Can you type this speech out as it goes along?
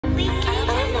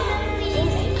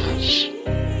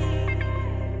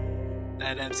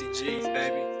MCGs,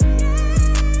 baby.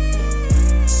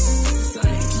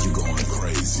 You going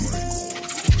crazy.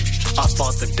 I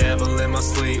fought the devil in my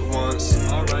sleep once.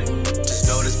 Alright. Just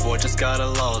know this boy just got a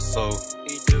loss, so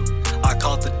he do. I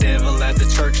caught the devil at the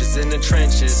churches in the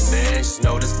trenches, man. Just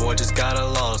know this boy just got a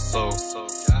loss, so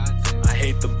I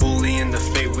hate the bully and the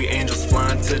fate. We angels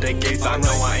flying to the gates. I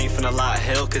know I ain't finna lie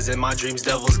hell, cause in my dreams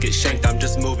devils get shanked. I'm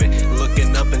just moving,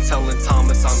 looking up and telling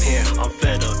Thomas I'm here. I'm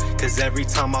fed up, cause every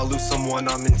time I lose someone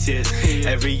I'm in tears.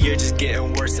 Every year just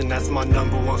getting worse, and that's my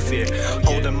 #1 fear.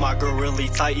 Holding my girl really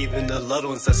tight, even the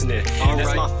little ones that's near.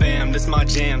 This my fam, this my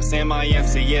jam, Sam I am,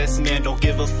 say yes man. Don't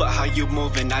give a fuck how you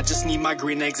moving, I just need my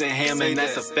green eggs and ham, and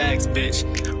that's a facts, bitch.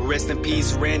 Rest in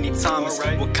peace Randy Thomas,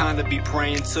 what kinda be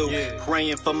praying too.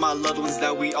 Praying for my loved ones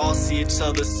that we all see each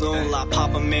other soon. Like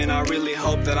Papa man, I really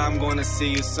hope that I'm gonna see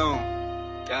you soon.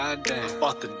 God damn. I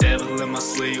fought the devil in my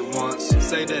sleep once.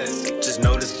 Say that. Just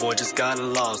know this boy just got a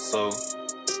loss, so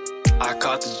I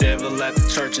caught the devil at the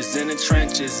churches in the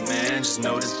trenches, man. Just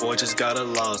know this boy just got a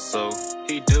loss, so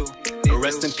he do.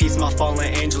 Rest in peace my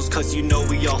fallen angels, cause you know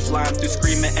we all flying through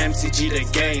screaming MCG the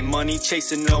game. Money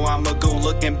chasing, no I'm a goon,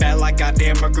 looking bad like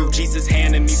goddamn a group. Jesus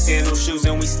handing me sandal shoes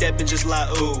and we stepping just like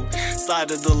ooh. Slide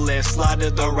to the left, slide to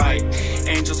the right.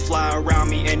 Angels fly around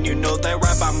me and you know they're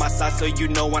right by my side. So you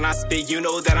know when I spit, you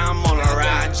know that I'm on a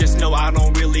ride. Just know I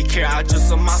don't really care, I just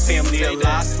want my family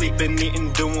alive. Sleeping,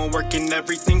 eating, doing, working,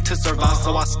 everything to survive.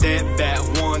 So I step back,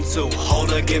 1, 2, hold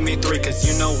up, give me 3. Cause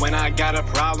you know when I got a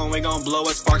problem, we gon' blow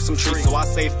it, spark some trees. So I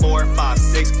say 4, 5,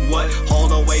 6, what?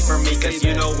 Hold away from me, cause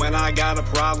you know when I got a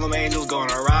problem, angels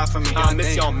gonna ride for me. I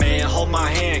miss y'all man, hold my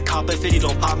hand, cop a 50,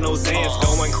 don't pop no Zans.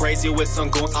 Going crazy with some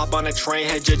goons, hop on a train,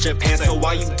 head to Japan. So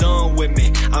why you done with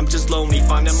me? I'm just lonely,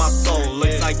 finding my soul.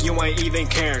 Looks like you ain't even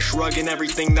caring, shrugging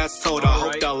everything that's told. I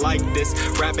hope y'all like this,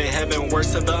 rapping heaven,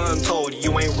 words to the untold.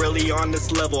 You ain't really on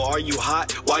this level, are you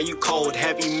hot? Why you cold?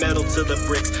 Heavy metal to the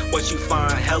bricks, what you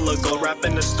find? Hella gold,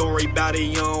 rapping the story about a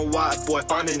young white boy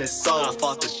finding his soul. I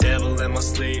fought the devil in my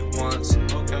sleep once.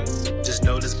 Just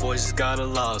know this boy just got a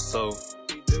loss, so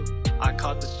I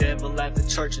caught the devil at the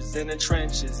churches in the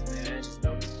trenches, man. Just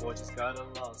know this boy just got a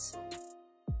loss, so